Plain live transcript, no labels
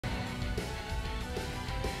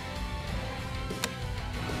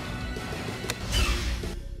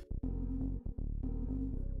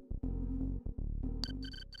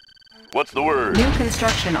What's the word? New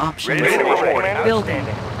construction options. Ready to report. Building.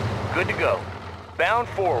 Good to go. Bound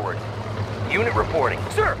forward. Unit reporting.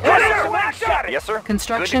 Sir, Yes, sir.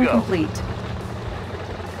 Construction Good to go. complete.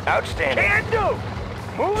 Outstanding. Can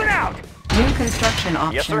do. Moving out. New construction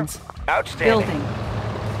Yes, sir. options. Outstanding. Building.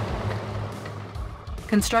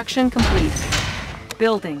 Construction complete.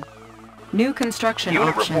 Building. New construction Unit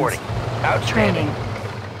options. reporting. Outstanding. Training.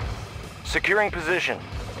 Securing position.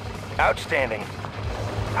 Outstanding.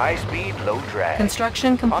 High speed, low drag.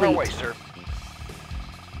 Construction On our way, complete. sir.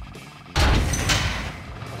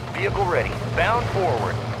 Vehicle ready. Bound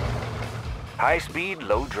forward. High speed,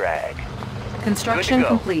 low drag. Construction go.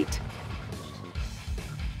 complete.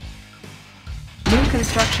 New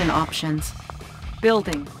construction options.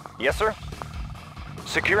 Building. Yes, sir.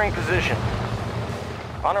 Securing position.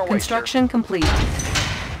 On our way, Construction complete.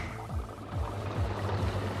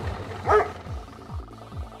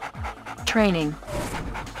 Training.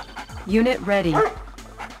 Unit ready.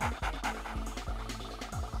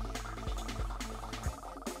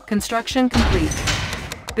 Construction complete.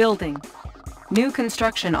 Building. New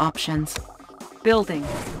construction options. Building.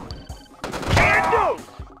 Can do.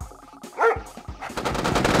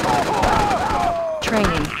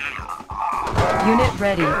 Training. Unit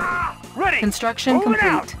ready. Ready. Construction Moving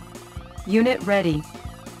complete. Unit ready.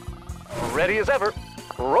 Ready as ever.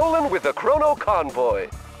 Rolling with the Chrono Convoy.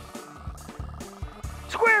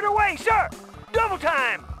 Squared away, sir. Double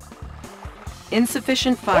time.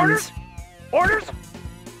 Insufficient Orders. funds. Orders.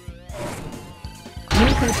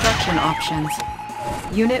 New construction options.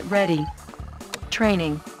 Unit ready.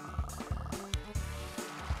 Training.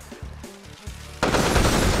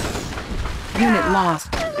 Unit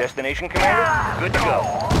lost. Destination, Commander? Good to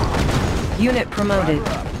go. Unit promoted.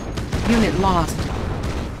 Unit lost.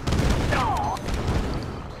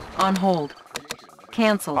 On hold.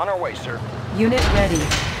 Cancel. On our way, sir. Unit ready.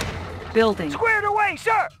 Building. Squared away,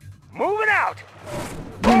 sir. Moving out.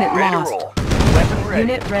 Unit Ready to lost. roll. Weapon ready.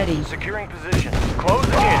 Unit ready. Securing position.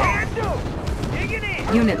 Closing in. Can do. Digging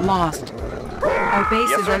in. Unit lost. Our base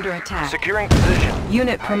Yes, is sir. under attack. Securing position.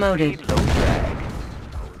 Unit promoted. Low drag.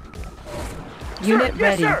 Unit Sir,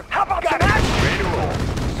 ready. Yes, sir. How about some action? Ready to roll.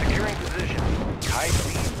 Securing position. High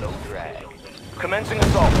speed, low drag. Commencing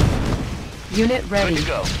assault. Unit ready. Good to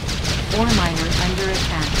go. Ore miner under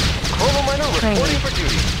attack. Chrono Miner Training. reporting for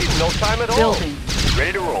duty. In no time at all. Building.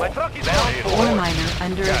 Ready to roll. My truck is Bound ready. Ore forward. miner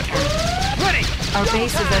under attack. Ready. Our Double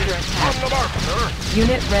base is time. under attack. On the mark, sir.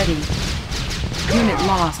 Unit ready. Unit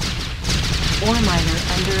lost. Ore miner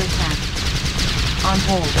under attack. On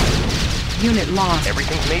hold. Unit lost.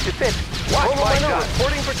 Everything's made to fit. Watch Chrono my Miner shot.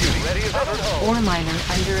 reporting for duty. Ready as ever. Ore miner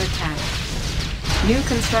under attack. New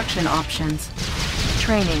construction options.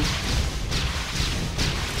 Training.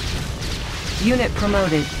 Unit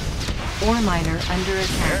promoted. Ore miner under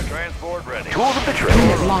attack. Transport ready. Tools of the trade.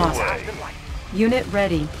 Unit lost. Underway. Unit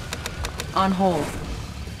ready. On hold.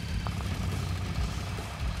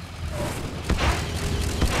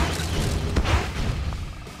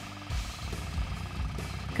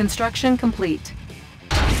 Construction complete.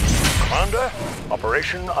 Commander,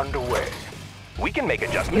 operation underway. We can make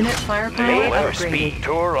adjustments. Unit firepower Naval upgraded. speed.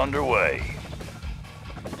 Tour underway.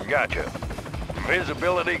 Gotcha.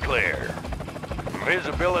 Visibility clear.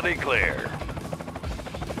 Visibility clear.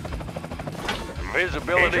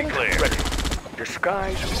 Visibility Engines clear. ready.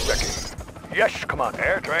 Disguise ready. Yes, Commander.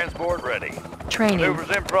 Air transport ready. Training. Maneuvers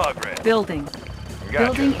in progress. Building. Gotcha.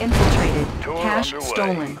 Building infiltrated. Tour Cash underway.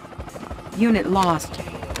 stolen. Unit lost.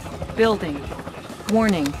 Building.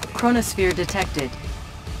 Warning. Chronosphere detected.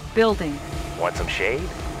 Building. Want some shade?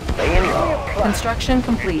 Lay in low. Construction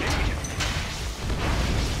complete.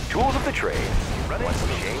 Tools of the trade. Want some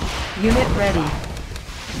shade? Unit ready.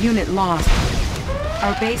 Unit lost.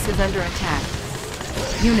 Our base is under attack.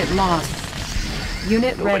 Unit lost.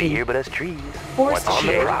 Unit Nobody ready. here but us trees. Force Want some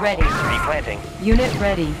shield shade? ready. Replanting. Unit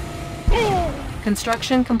ready.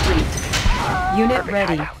 Construction complete. Unit Perfect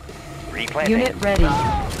ready. hideout. Replanting. Unit ready.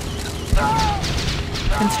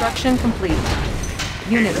 Construction complete.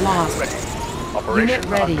 Unit lost. Operation Unit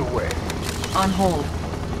ready. underway. On hold.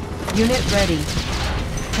 Unit ready.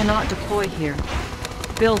 Cannot deploy here.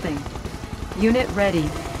 Building. Unit ready.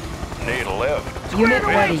 Need a lift. Unit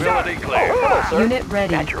ready. Visibility clear. Hello, sir. Unit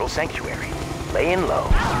ready. Natural sanctuary. Laying low.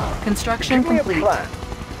 Construction Give me a complete. plan.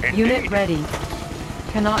 Unit Indeed. ready.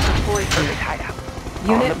 Cannot deploy Perfect here. hideout.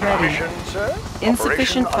 Unit On the ready. mission, sir.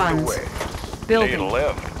 Insufficient Operation funds. underway. Need a Building.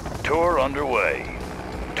 lift. Tour underway.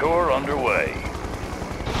 Tour underway.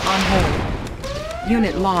 On hold.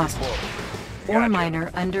 Unit lost. Ore Gotcha.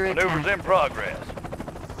 miner under Maneuvers attack. in progress.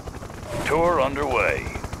 Tour underway.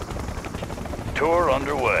 Tour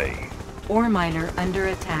underway. Ore miner under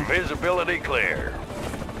attack. Visibility clear.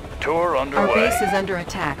 Tour Our underway. base is under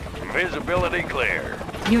attack. Visibility clear.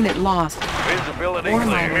 Unit lost. Visibility Ore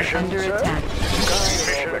clear. miner Mission, under sir. attack.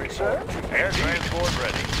 Mission, sir. Air transport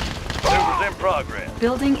ready. Maneuvers in progress.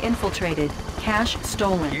 Building infiltrated. Cache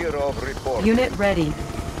stolen. Year of report. Unit ready.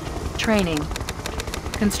 Training.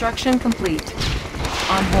 Construction complete.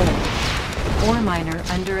 On hold. Ore miner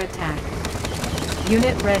under attack.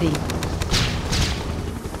 Unit ready.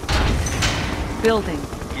 Building.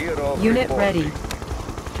 Year of Unit report. ready.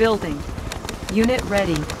 Building. Unit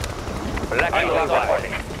ready.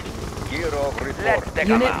 Year of report. Let's take 'em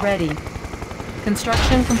Unit out. ready.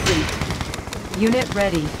 Construction complete. Unit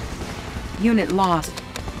ready. Unit lost.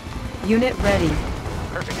 Unit ready.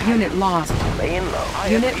 Perfect. Unit lost. Laying low.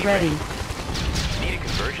 Unit ready. Need a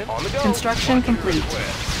conversion? On the go. Construction complete.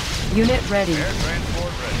 Unit ready. Air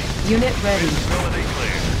transport ready. Unit ready. Visibility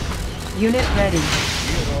clear. Unit ready.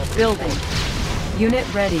 Building. Unit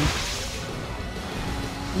ready.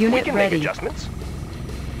 We Unit can make ready. adjustments.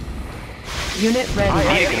 Unit Need a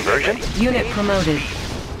ready. conversion? Unit promoted.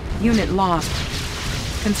 Unit lost.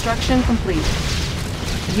 Construction complete.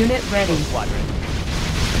 Unit ready. Quadrant.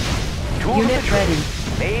 Tool of Unit the trade. ready.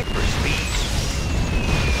 Made for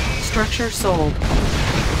speed. Structure sold.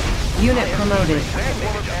 Unit promoted.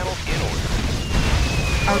 Transformer panels in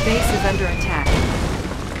order. Our base is under attack.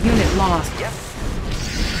 Unit lost. Yep.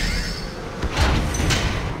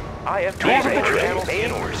 IF tools of the trade.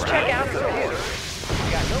 In order. Check out the order.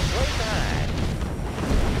 We got no place to hide.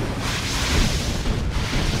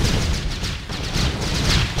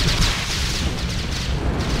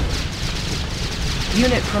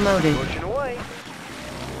 Unit promoted. Pushing away.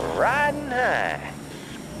 Riding high.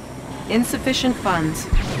 Insufficient funds.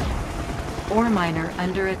 Ore miner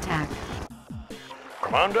under attack.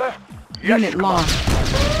 Commander? Yes, Unit Commander.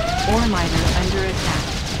 lost. Ore miner under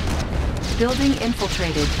attack. Building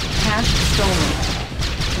infiltrated. Cache stolen.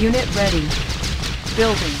 Unit ready.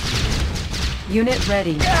 Building. Unit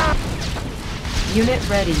ready. Unit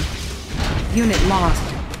ready. Unit lost.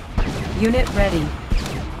 Unit ready.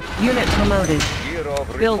 Unit promoted. Year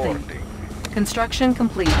of Building. reporting. Construction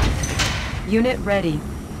complete. Unit ready.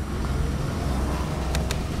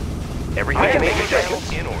 Everything can make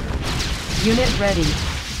adjustments in order. Unit ready.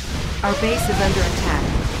 Our base is under attack.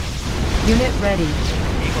 Unit ready.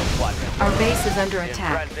 Eagle Quadrant. Our base is under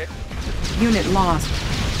attack. Transit. Unit lost.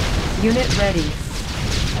 Unit ready.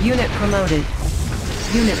 Unit promoted.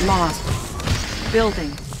 Unit lost.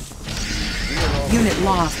 Building. Unit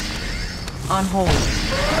lost. On hold.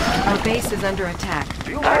 Our base is under attack.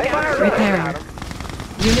 Repairing.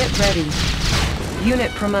 Unit ready.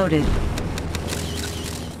 Unit promoted.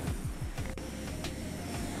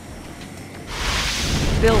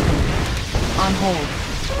 Building. On hold.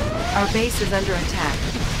 Our base is under attack.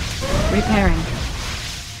 Repairing.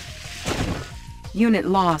 Unit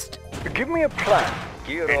lost. Give me a plan.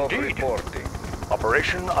 Gear of reporting.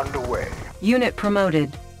 Operation underway. Unit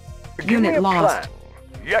promoted. Give me Unit a lost. plan.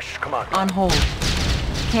 Yes, Commander. On hold.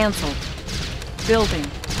 Cancelled. Building.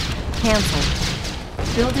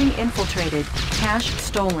 Cancelled. Building infiltrated. Cache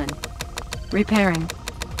stolen. Repairing.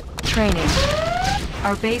 Training.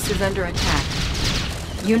 Our base is under attack.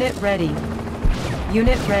 Unit ready.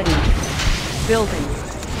 Unit ready. Building.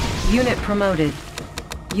 Unit promoted.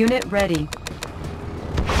 Unit ready.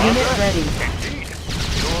 Unit ready. Indeed.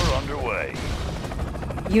 Tour underway.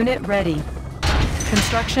 Unit ready.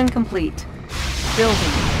 Construction complete.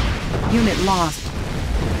 Building. Unit lost.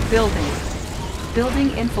 Building.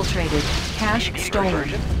 Building infiltrated. Cache Need a stolen.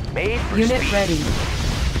 conversion? Made for Unit speed. ready.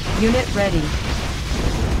 Unit ready.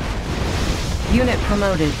 Unit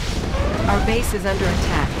promoted. Our base is under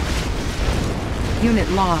attack. Unit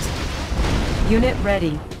lost. Unit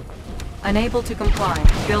ready. Unable to comply.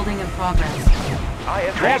 Building in progress.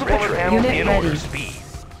 IF transformer panels Unit in ready. order. Speed.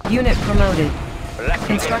 Unit promoted. Let's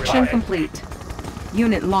Construction take 'em out. complete.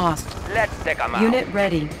 Unit lost. Let's take 'em out. Unit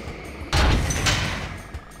ready.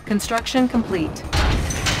 Construction complete.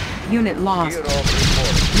 Unit lost. Gear of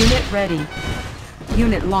reporting. Unit ready.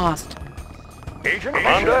 Unit lost. Agent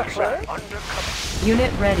Commander?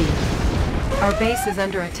 Unit ready. Our base is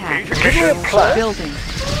under attack. Give me a plan. Building.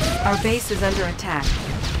 Our base is under attack.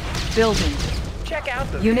 Building. Check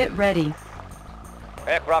out the Unit ready.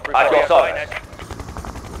 aircraft I repair. saw that.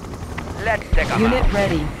 Let's take 'em Unit out.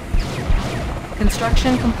 ready.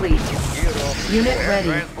 Construction complete. Gear of Unit Air ready.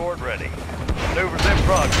 transport ready. Maneuvers in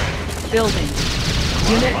progress. Building.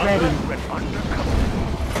 Unit ready.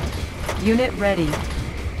 Undercover. Unit ready.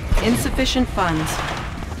 Insufficient funds.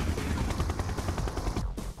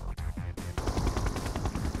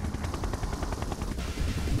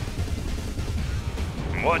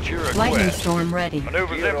 What's your request? Lightning storm ready.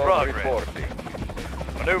 Maneuvers in progress.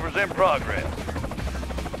 Maneuvers in progress.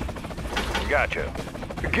 Gotcha.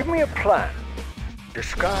 Give me a plan.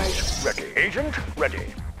 Disguise ready. Agent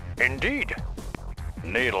ready. Indeed.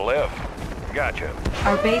 Need a lift. Gotcha.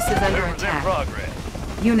 Our base is under Maneuvers in attack.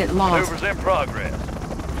 progress. Unit lost. Maneuvers in progress.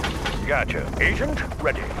 Gotcha. Agent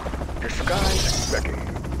ready. Disguise ready.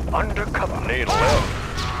 Undercover. Need a lift.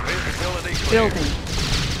 Visibility clear. Building.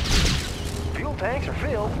 Fuel tanks are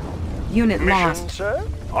filled. Unit Mission, lost. sir.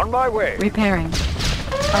 On my way. Repairing.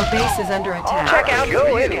 Our base is under attack. Check out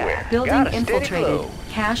Go the anywhere. Building Got a steady infiltrated. flow.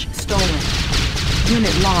 Cash stolen.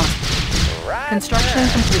 Unit lost. Right Construction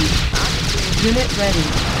there. complete. Unit ready.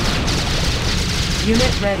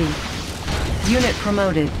 Unit ready. Unit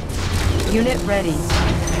promoted. Unit ready.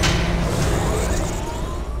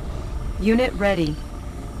 Unit ready.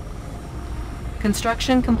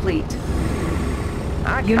 Construction complete.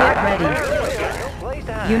 Unit ready.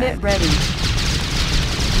 Unit ready.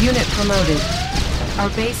 Unit promoted. Our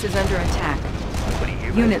base is under attack.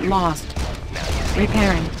 Unit lost.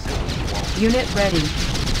 Repairing. Unit ready.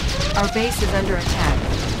 Our base is under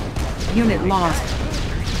attack. Unit lost.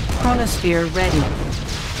 Chronosphere ready.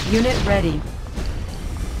 Unit ready.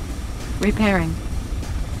 Repairing.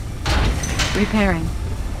 Repairing.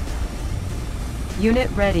 Unit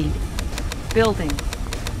ready. Building.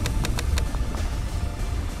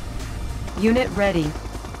 Unit ready.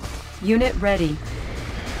 Unit ready.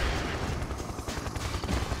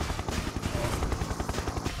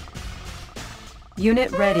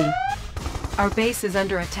 Unit ready. Our base is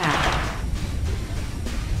under attack.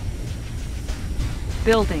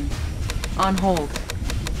 Building. On hold.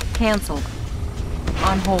 Cancelled.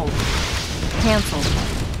 On hold. Cancelled.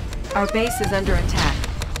 Our base is under attack.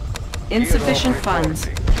 Insufficient funds.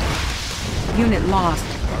 Unit lost.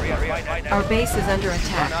 Our base is under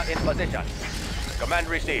attack. Not in position. Command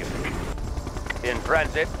received. In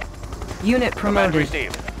transit. Unit Command promoted.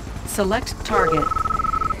 received. Select target.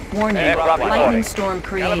 Warning. Aircraft Lightning reporting. storm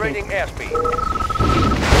created. Calibrating airspeed.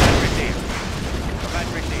 Command received. Command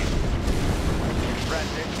received. In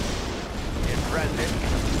transit. In transit.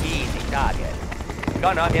 Easy target.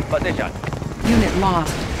 Gunner in position. Unit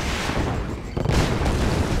lost.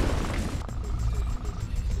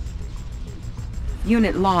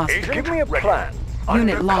 Unit lost. Agent, give me a plan.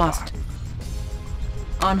 Unit Undercover. lost.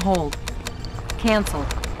 On hold. Cancelled.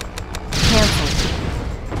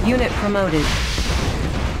 Cancelled. Unit promoted.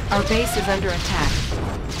 Our base is under attack.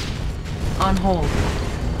 On hold.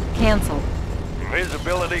 Cancelled.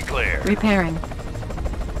 Visibility clear. Repairing.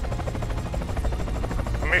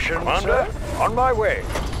 Mission, Commander? sir. On my way.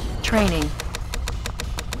 Training.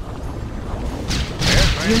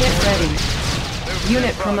 Unit ready.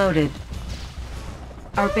 Unit promoted.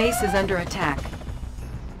 Our base is under attack.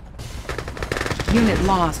 Unit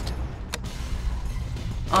lost.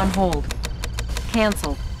 On hold.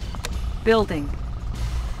 Cancelled. Building.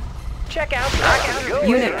 Check out the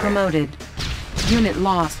Unit promoted. Unit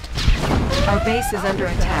lost. Our base is under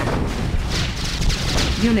attack.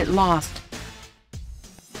 Unit lost.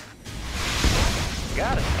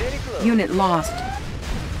 Got a steady flow. Unit lost.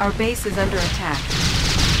 Our base is under attack.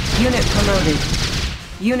 Unit promoted.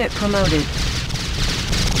 Unit promoted.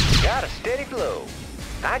 Got a steady flow.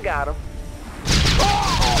 I got him.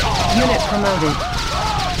 Unit promoted.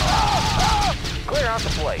 Clear out the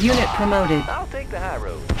place. Unit promoted. I'll take the high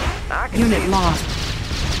road. I can Unit see him. lost.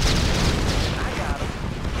 I got him.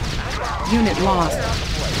 I got him. Unit lost. Clear out the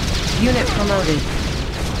place. Unit promoted.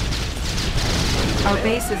 Our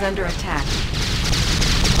base is under attack.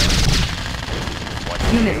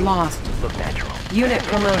 Unit lost. Look natural. Unit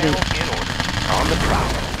promoted. In order. On the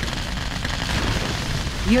prowl.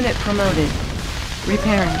 Unit promoted.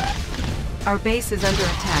 Repairing. Our base is under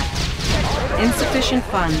attack. Insufficient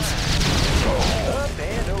funds. Up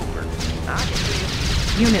and over. I can see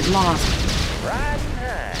him. Unit lost. Riding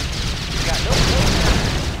high. Got no flow.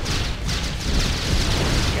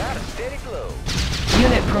 Got a steady flow.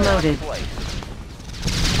 Unit promoted. Place.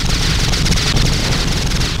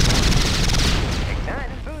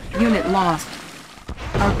 Igniting booster. Unit lost.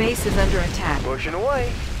 Our base is under attack. Pushing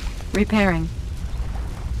away. Repairing.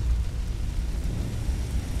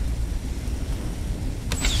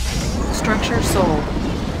 Structure sold.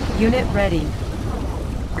 Unit ready.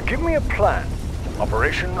 Give me a plan.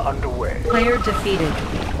 Operation underway. Player defeated.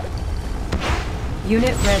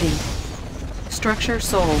 Unit ready. Structure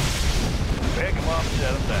sold. Pick them up,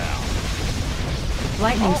 set them down.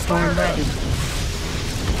 Lightning storm ready.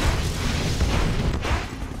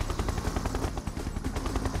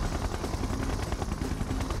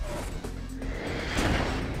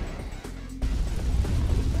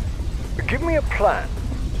 Give me a plan.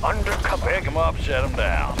 Undercover. Pick them up, set them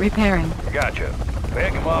down. Repairing. Gotcha.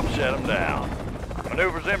 Pick them up, set them down.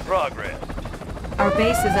 Maneuvers in progress. Our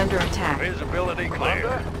base is under attack. Visibility clear.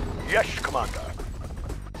 Commander? Yes, Commander.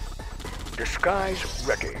 Disguise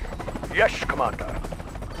ready. Yes, Commander.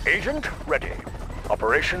 Agent ready.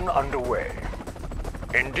 Operation underway.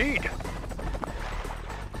 Indeed.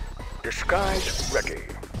 Disguise ready.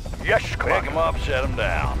 Yes, Pick Commander. them up, set them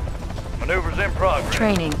down. Maneuvers in progress.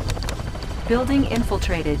 Training. Building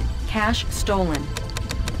infiltrated. Cache stolen.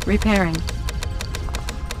 Repairing.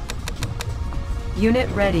 Unit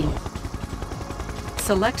ready.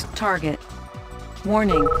 Select target.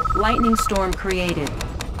 Warning. Lightning storm created.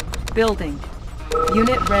 Building.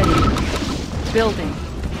 Unit ready. Building.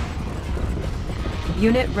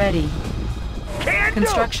 Unit ready. Can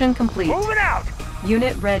Construction complete. Moving out.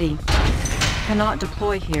 Unit ready. Cannot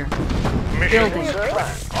deploy here. Mission Building.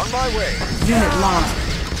 plan. On my way. Unit lost.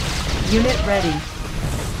 Unit ready.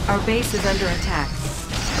 Our base is under attack.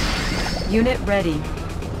 Unit ready.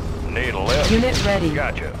 Need a lift. Unit ready.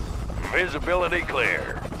 Gotcha. Visibility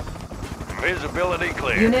clear. Visibility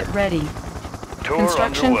clear. Unit ready. Tour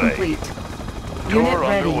Construction underway. complete. Tour Unit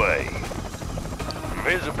ready. underway.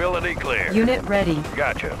 Visibility clear. Unit ready.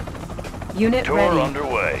 Gotcha. Unit Tour ready.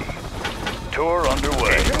 underway. Tour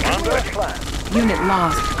underway. Commander plan. Unit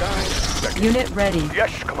lost. Disguise ready. Unit ready.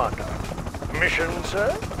 Yes, Commander. Mission,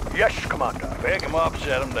 sir? Yes, Commander. Pick them up,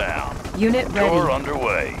 set them down. Unit Tour ready.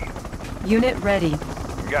 underway. Unit ready.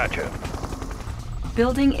 Gotcha.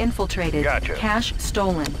 Building infiltrated. Gotcha. Cache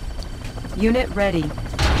stolen. Unit ready.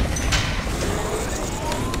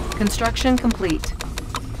 Construction complete.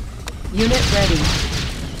 Unit ready.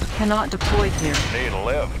 Cannot deploy here. Need a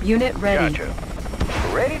lift. Unit ready. Gotcha.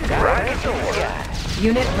 Ready to go. Rockets in the sky.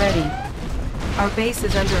 Unit ready. Our base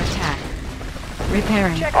is under attack.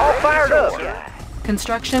 Repairing. Check All out fired up. sky.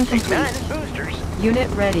 Construction complete. Igniting boosters. Unit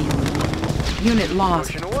ready. Unit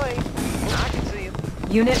lost. Pushing away. I can see him.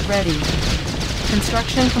 Unit ready.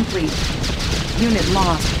 Construction complete. Unit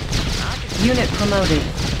lost. Unit promoted.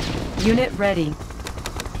 Unit ready.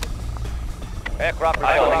 Aircraft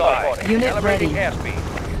reporting. Unit Calibrating ready.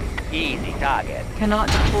 airspeed. Easy target. Cannot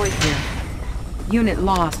deploy here. Unit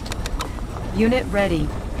lost. Unit ready.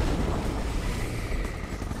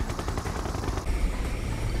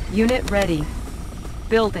 Unit ready.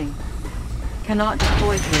 Building. Cannot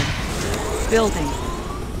deploy here. Building.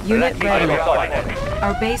 Unit ready.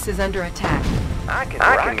 Our base is under attack. I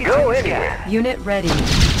can go anywhere. Unit ready.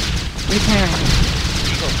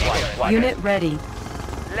 Repairing. Unit ready.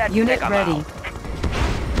 Let's Unit take 'em ready. out.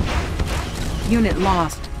 Unit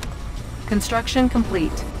lost. Construction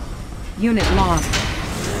complete. Unit lost.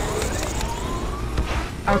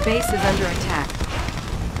 Our base is under attack.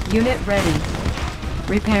 Unit ready.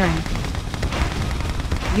 Repairing.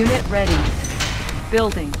 Unit ready.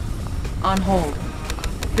 Building. On hold.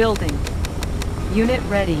 Building. Unit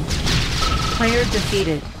ready. Player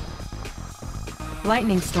defeated.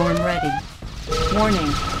 Lightning storm ready.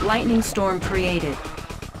 Warning. Lightning storm created.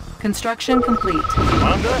 Construction complete.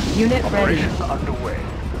 Commander? Unit ready. Operation underway.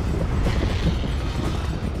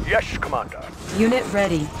 Yes, Commander. Unit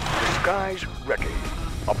ready. Disguise ready.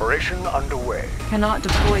 Operation underway. Cannot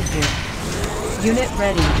deploy here. Unit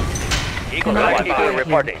ready. Eagle Cannot One, deploy here.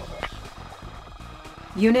 reporting.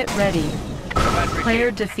 Unit ready. Command Player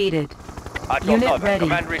received. defeated. Atro Unit 7, ready.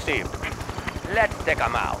 Command received. Let's take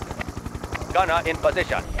 'em out. Gunner in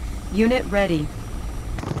position. Unit ready.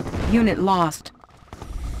 Unit lost.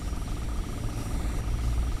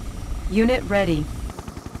 Unit ready.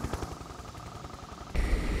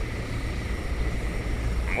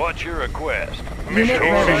 What's your request? Unit Mission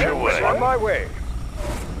ready. underway. On my way.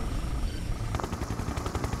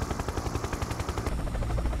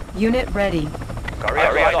 Unit ready.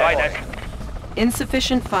 Coordinates.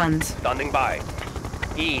 Insufficient funds. Standing by.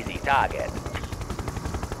 Easy target.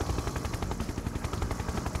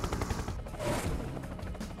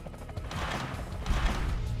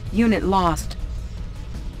 Unit lost.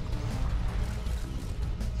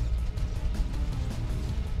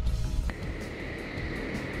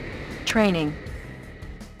 Training.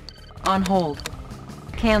 On hold.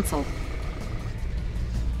 Cancel.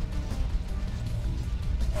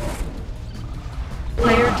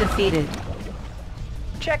 Player defeated.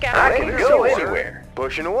 Check out. I can go anywhere.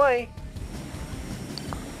 Pushing away.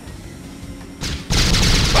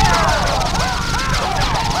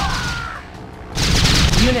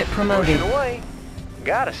 Unit promoted. Pushing away.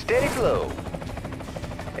 Got a steady flow.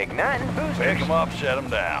 Igniting boosters. Pick them up, set them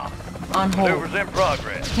down. On hold. Maneuvers in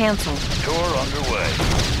progress. Cancel. Tour underway.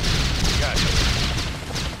 Gotcha.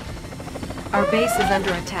 Our base is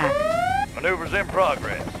under attack. Maneuvers in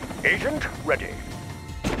progress. Agent ready.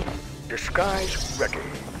 Disguise ready.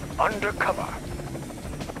 Undercover.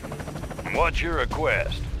 What's your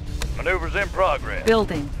request? Maneuvers in progress.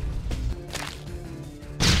 Building.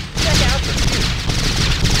 Check out the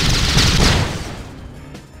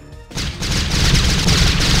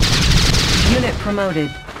view. Unit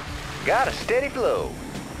promoted. Got a steady flow.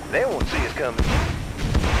 They won't see us coming.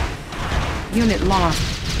 Unit lost.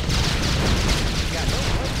 Got no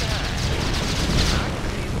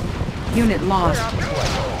time. Unit lost. Clear out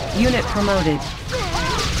the way. Unit promoted.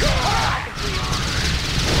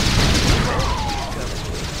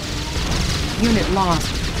 Unit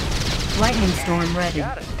lost. Lightning storm ready.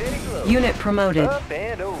 Got a steady flow. Unit promoted. Up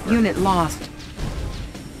and over. Unit lost.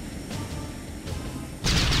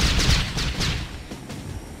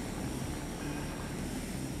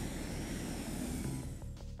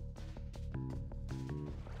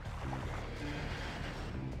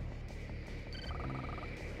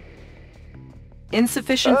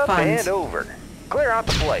 Insufficient Up funds. and over. Clear out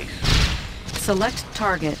the place. Select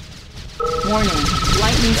target. Warning.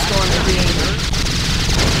 Lightning storm created.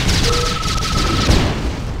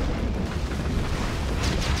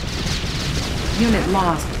 Unit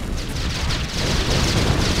lost.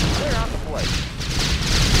 Clear out the place.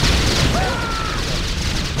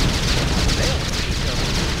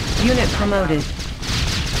 Unit promoted.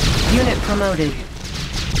 Unit promoted.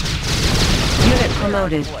 Unit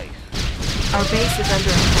promoted. Our base is under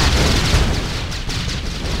attack.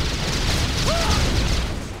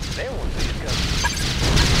 They won't see us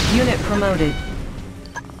coming. Unit promoted.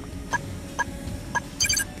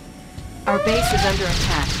 Our base is under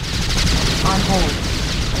attack. On hold.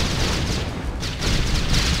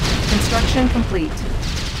 Construction complete.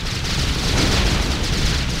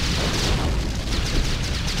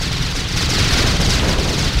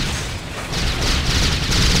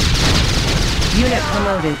 Unit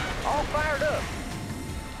promoted. All fired up.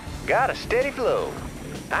 Got a steady flow.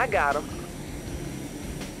 I got him.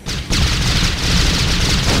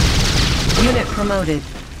 Unit promoted.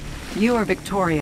 You are victorious.